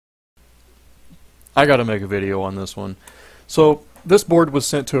I gotta make a video on this one. So this board was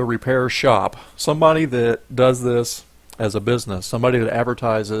sent to a repair shop. Somebody that does this as a business. Somebody that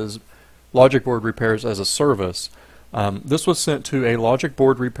advertises logic board repairs as a service. This was sent to a logic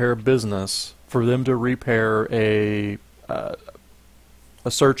board repair business for them to repair a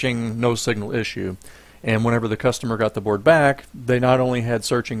searching no signal issue. And whenever the customer got the board back, they not only had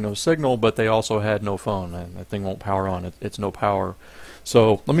searching no signal, but they also had no phone. And that thing won't power on. It's no power.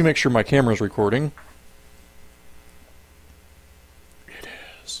 So let me make sure my camera's recording. It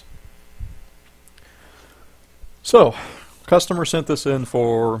is. So, customer sent this in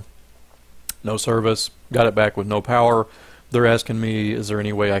for no service, got it back with no power. They're asking me, is there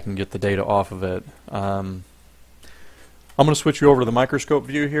any way I can get the data off of it? I'm going to switch you over to the microscope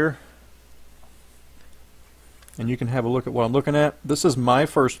view here, and you can have a look at what I'm looking at. This is my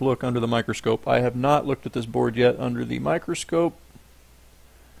first look under the microscope. I have not looked at this board yet under the microscope.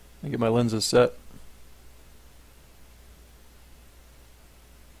 Let me get my lenses set.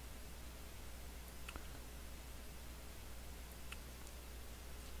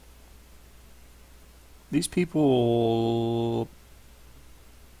 These people...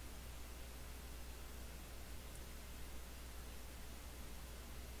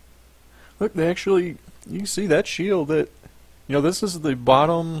 Look, they actually... You can see that shield that... You know, this is the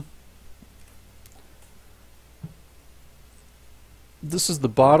bottom... This is the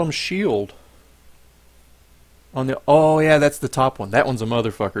bottom shield. On the... Oh, yeah, that's the top one. That one's a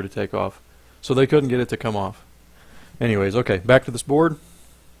motherfucker to take off. So they couldn't get it to come off. Anyways, okay, back to this board.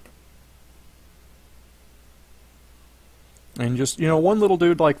 And just, you know, one little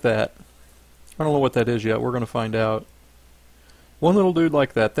dude like that, I don't know what that is yet, we're going to find out. One little dude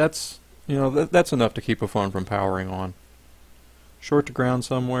like that, that's, you know, that's enough to keep a phone from powering on. Short to ground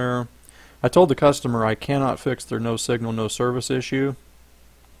somewhere. I told the customer I cannot fix their no signal, no service issue.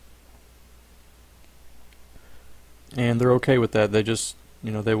 And they're okay with that. They just,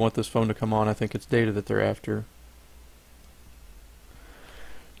 you know, they want this phone to come on. I think it's data that they're after.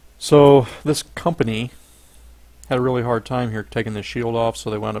 So this company had a really hard time here taking the shield off, so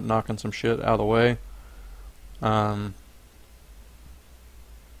they wound up knocking some shit out of the way. Yeah,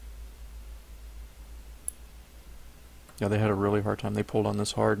 they had a really hard time. They pulled on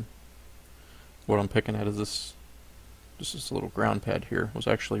this hard. What I'm picking at is this, just this little ground pad here. It was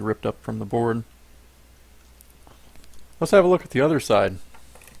actually ripped up from the board. Let's have a look at the other side.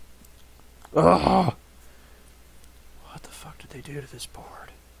 Ugh! What the fuck did they do to this board?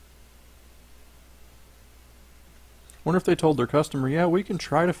 Wonder if they told their customer, yeah, we can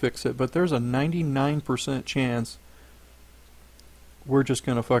try to fix it, but there's a 99% chance we're just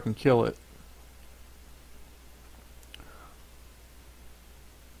gonna fucking kill it.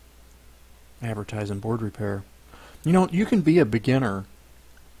 Advertising board repair. You know, you can be a beginner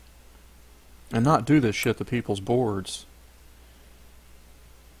and not do this shit to people's boards.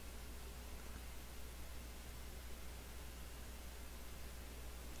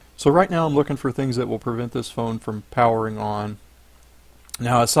 So right now I'm looking for things that will prevent this phone from powering on.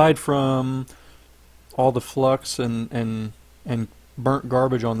 Now, aside from all the flux and burnt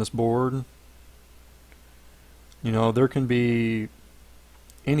garbage on this board, you know, there can be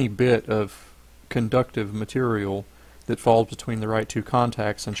any bit of conductive material that falls between the right two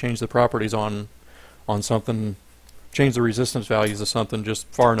contacts and change the properties on something, change the resistance values of something just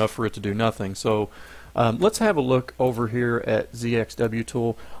far enough for it to do nothing. So let's have a look over here at ZXW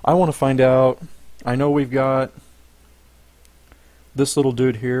tool. I want to find out, I know we've got this little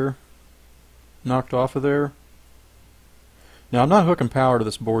dude here knocked off of there. Now I'm not hooking power to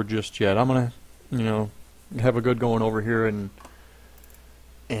this board just yet. I'm going to, you know, have a good going over here and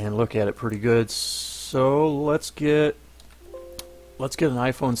look at it pretty good. So let's get an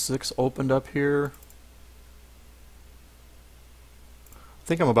iPhone 6 opened up here. I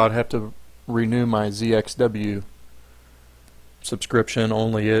think I'm about to have to renew my ZXW subscription,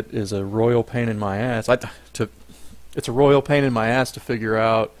 only it is a royal pain in my ass. It's a royal pain in my ass to figure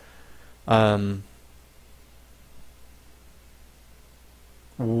out who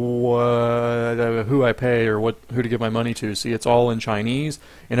I pay or who to give my money to. See, it's all in Chinese,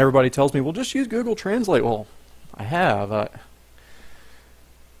 and everybody tells me, well, just use Google Translate. Well, I have.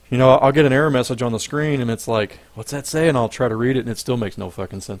 You know, I'll get an error message on the screen, and it's like, what's that say? And I'll try to read it, and it still makes no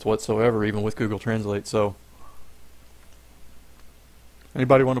fucking sense whatsoever, even with Google Translate. So,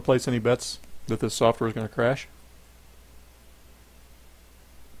 anybody want to place any bets that this software is going to crash?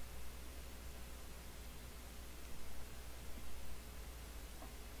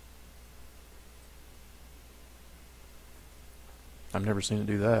 I've never seen it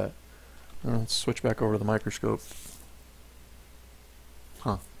do that. Let's switch back over to the microscope.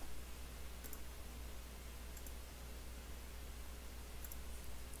 Huh.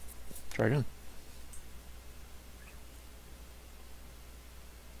 Try again.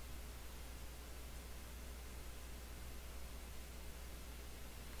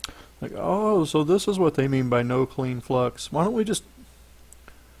 Like, oh, so this is what they mean by no clean flux. Why don't we just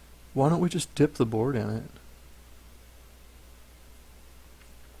dip the board in it?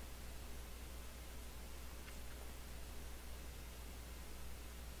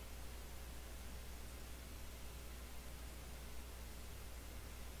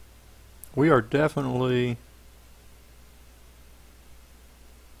 We are definitely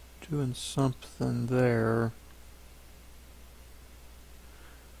doing something there.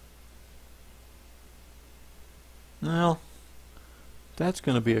 Well, that's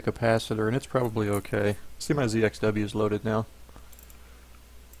going to be a capacitor, and it's probably okay. See, my ZXW is loaded now.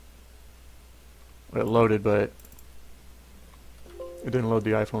 It loaded, but it didn't load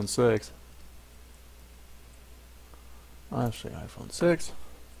the iPhone 6. I'll say iPhone 6.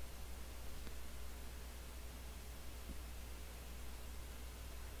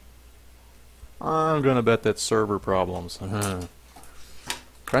 I'm going to bet that's server problems.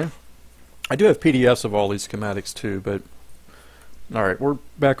 Okay. I do have PDFs of all these schematics too, but alright, we're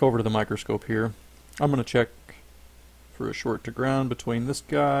back over to the microscope here. I'm going to check for a short to ground between this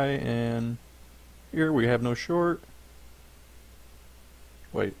guy and here. We have no short.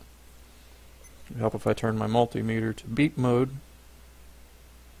 Wait. It'd help if I turn my multimeter to beep mode.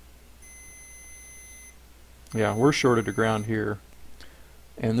 Yeah, we're shorted to ground here.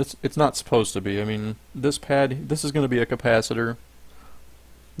 And it's not supposed to be. I mean, this pad, this is going to be a capacitor.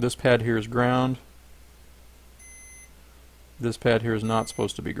 This pad here is ground. This pad here is not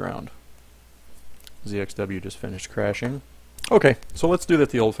supposed to be ground. ZXW just finished crashing. Okay, so let's do that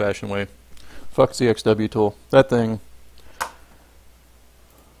the old-fashioned way. Fuck ZXW tool. That thing.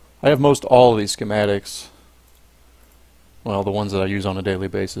 I have most all of these schematics. Well, the ones that I use on a daily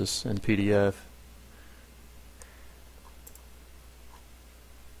basis in PDF.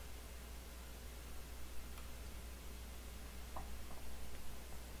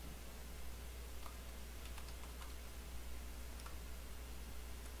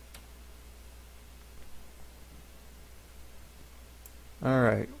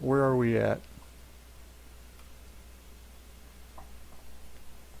 Alright, where are we at?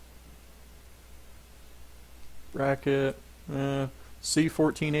 Bracket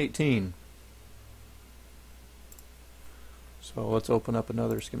C1411. So let's open up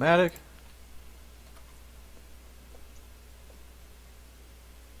another schematic.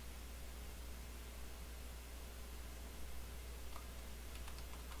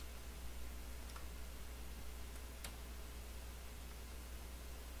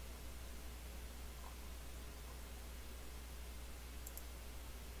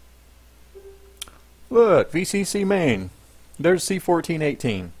 Look, VCC main. There's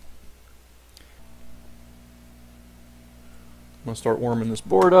C1418. I'm going to start warming this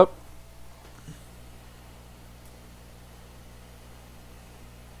board up.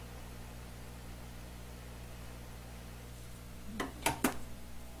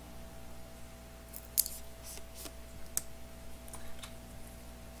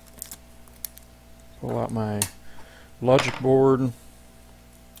 Pull out my logic board.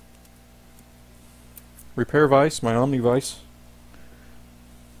 Repair vise, my Omni vise.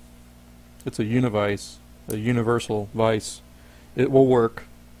 It's a univice, a universal vise. It will work.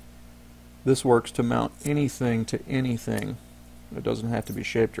 This works to mount anything to anything. It doesn't have to be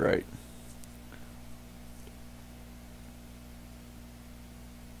shaped right.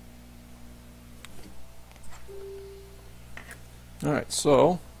 Alright,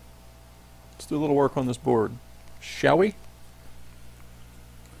 so let's do a little work on this board. Shall we?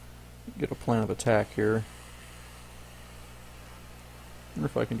 Get a plan of attack here. I wonder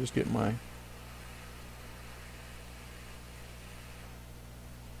if I can just get my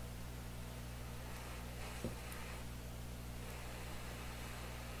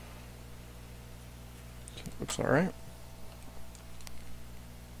looks alright.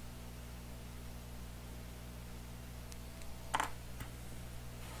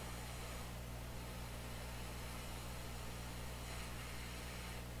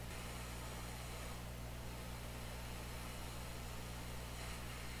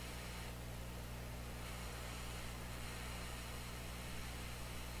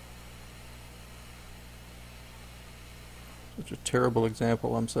 Such a terrible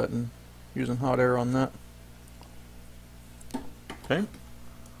example I'm setting, using hot air on that. Okay.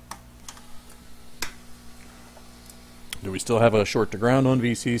 Do we still have a short to ground on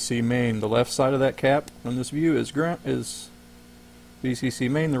VCC main? The left side of that cap on this view is VCC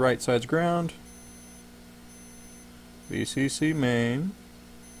main, the right side's ground. VCC main.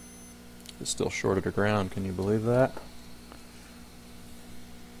 is still shorted to ground. Can you believe that?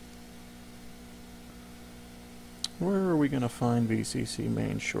 Where are we going to find VCC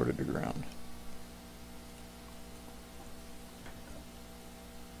main shorted to ground?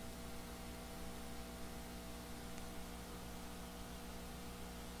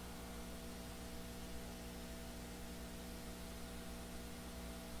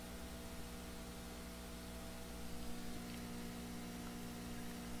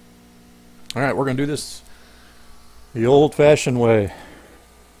 Alright, we're going to do this the old-fashioned way.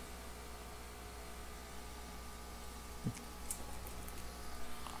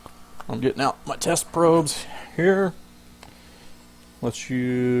 I'm getting out my test probes here. Let's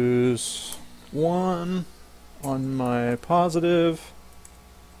use one on my positive.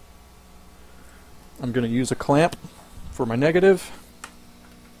 I'm going to use a clamp for my negative.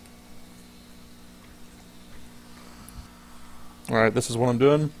 Alright, this is what I'm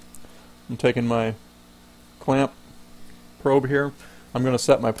doing. I'm taking my clamp probe here. I'm going to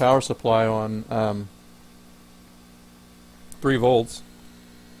set my power supply on 3 volts.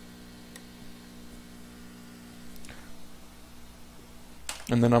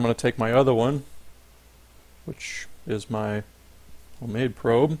 And then I'm going to take my other one, which is my homemade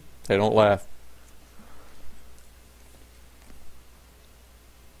probe. Hey, don't laugh.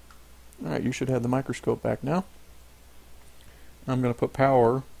 Alright, you should have the microscope back now. I'm going to put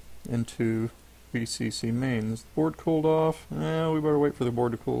power into VCC main. Is the board cooled off? We better wait for the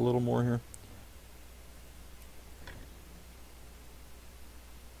board to cool a little more here.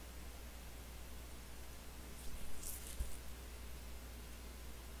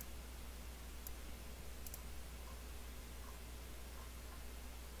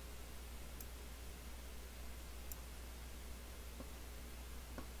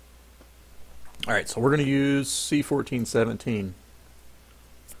 Alright, so we're going to use C1411.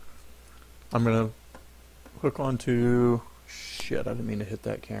 I'm going to hook onto... Shit, I didn't mean to hit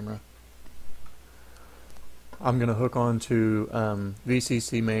that camera. I'm going to hook onto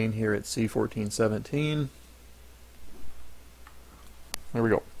VCC main here at C1417. There we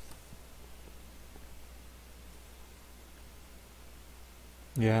go.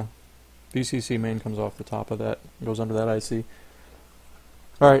 Yeah, VCC main comes off the top of that, goes under that IC.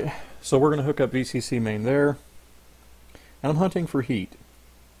 Alright, so we're going to hook up VCC main there, and I'm hunting for heat.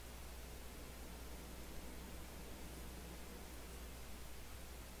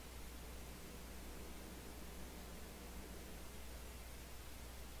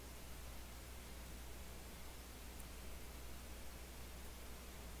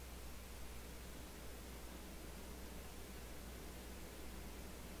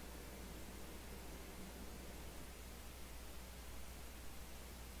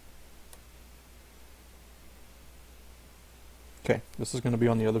 Okay, this is going to be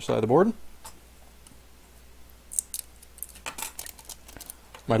on the other side of the board.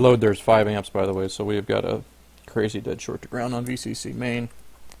 My load there is 5 amps, by the way, so we have got a crazy dead short to ground on VCC main.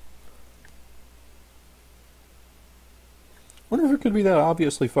 Wonder if it could be that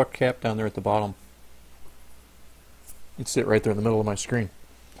obviously fucked cap down there at the bottom. It'd sit right there in the middle of my screen.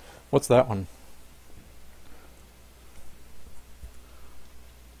 What's that one?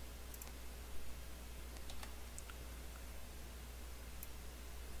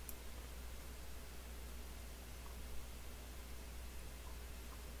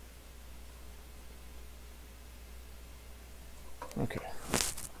 Okay.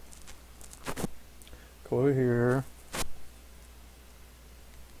 Go here.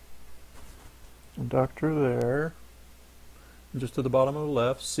 Inductor there. And just to the bottom of the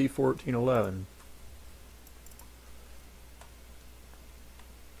left, C1411.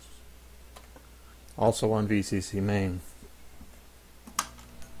 Also on VCC main.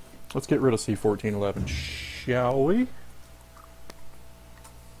 Let's get rid of C1411, shall we?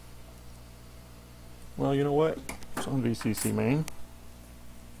 Well, you know what? It's on VCC main.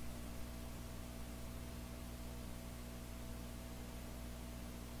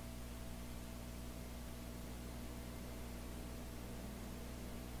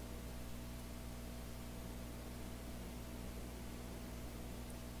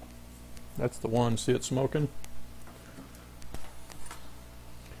 That's the one. See it smoking?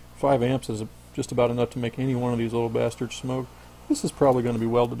 5 amps is just about enough to make any one of these little bastards smoke. This is probably going to be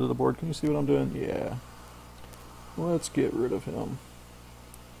welded to the board. Can you see what I'm doing? Yeah. Let's get rid of him.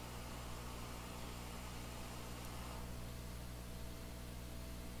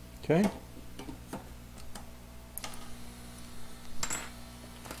 Okay.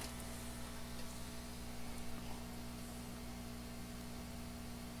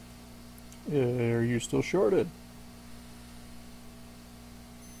 Are you still shorted?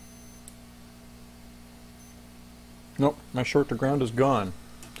 Nope, my short to ground is gone.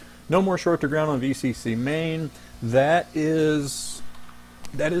 No more short to ground on VCC main. That is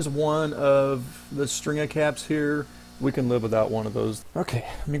one of the string of caps here. We can live without one of those. Okay,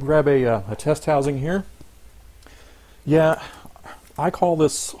 let me grab a test housing here. Yeah, I call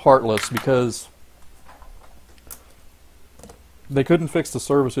this heartless because they couldn't fix the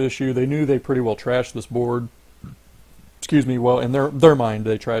service issue. They knew they pretty well trashed this board. Excuse me, well, in their mind,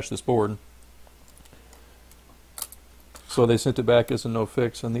 they trashed this board. So they sent it back as a no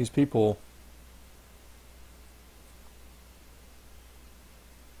fix, and these people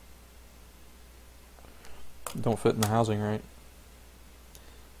don't fit in the housing right.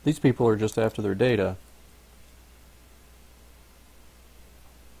 These people are just after their data.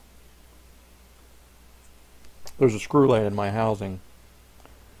 There's a screw laying in my housing.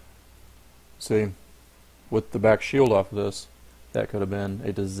 See, with the back shield off of this, that could have been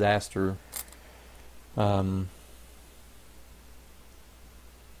a disaster.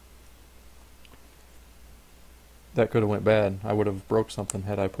 That could have went bad. I would have broke something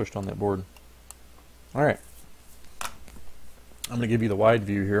had I pushed on that board. Alright. I'm going to give you the wide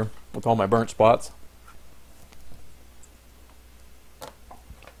view here with all my burnt spots.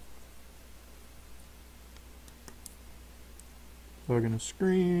 Plug in a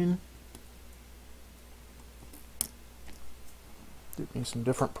screen. Get me some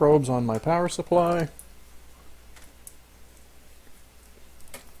different probes on my power supply.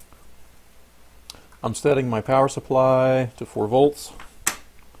 I'm setting my power supply to 4 volts.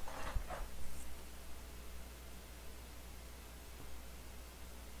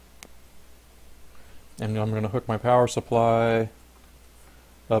 And I'm going to hook my power supply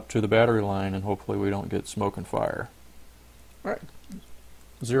up to the battery line, and hopefully we don't get smoke and fire. Alright,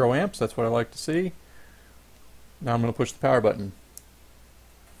 0 amps, that's what I like to see. Now I'm going to push the power button.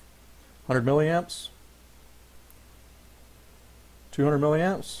 100 milliamps, 200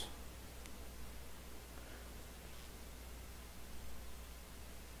 milliamps.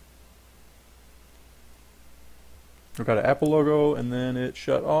 We've got an Apple logo, and then it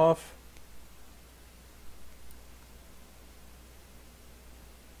shut off.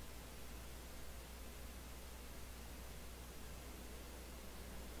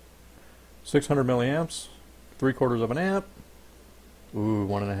 .600 milliamps, 3/4 of an amp. Ooh,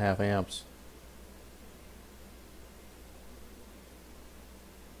 1.5 amps.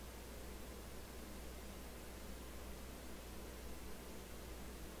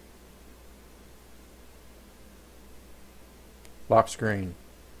 Lock screen.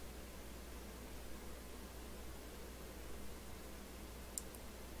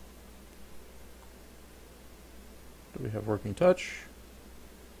 Do we have working touch?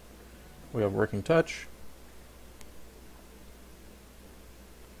 We have working touch.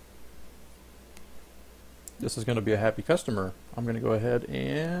 This is going to be a happy customer. I'm going to go ahead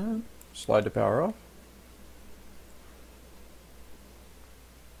and slide the power off.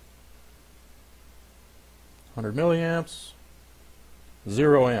 .100 milliamps.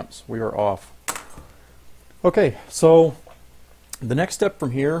 0 amps. We are off. Okay, so the next step from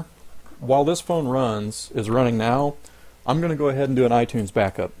here, while this phone is running now, I'm going to go ahead and do an iTunes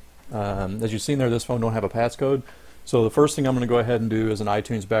backup. As you've seen there, this phone don't have a passcode. So the first thing I'm going to go ahead and do is an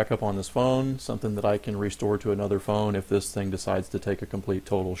iTunes backup on this phone, something that I can restore to another phone if this thing decides to take a complete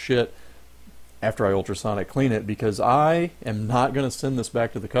total shit after I ultrasonic clean it, because I am not going to send this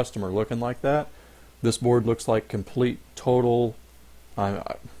back to the customer looking like that. This board looks like complete total.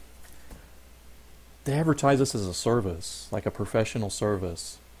 They advertise this as a service, like a professional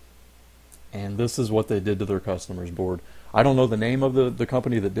service, and this is what they did to their customer's board. I don't know the name of the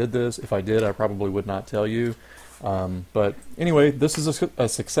company that did this. If I did, I probably would not tell you. But anyway, this is a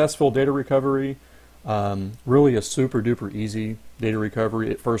successful data recovery. Really a super duper easy data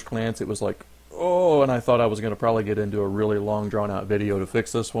recovery. At first glance, it was like, oh, and I thought I was going to probably get into a really long drawn out video to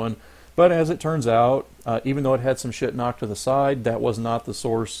fix this one. But as it turns out, even though it had some shit knocked to the side, that was not the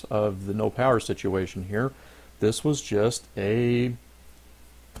source of the no power situation here. This was just a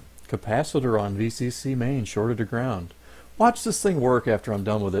capacitor on VCC main shorted to ground. Watch this thing work after I'm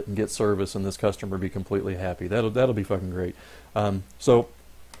done with it and get service, and this customer be completely happy. That'll be fucking great. So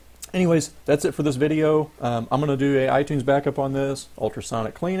anyways, that's it for this video. I'm going to do a iTunes backup on this,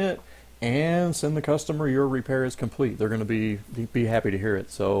 ultrasonic clean it, and send the customer your repair is complete. They're going to be happy to hear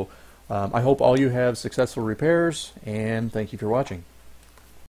it. So I hope all you have successful repairs, and thank you for watching.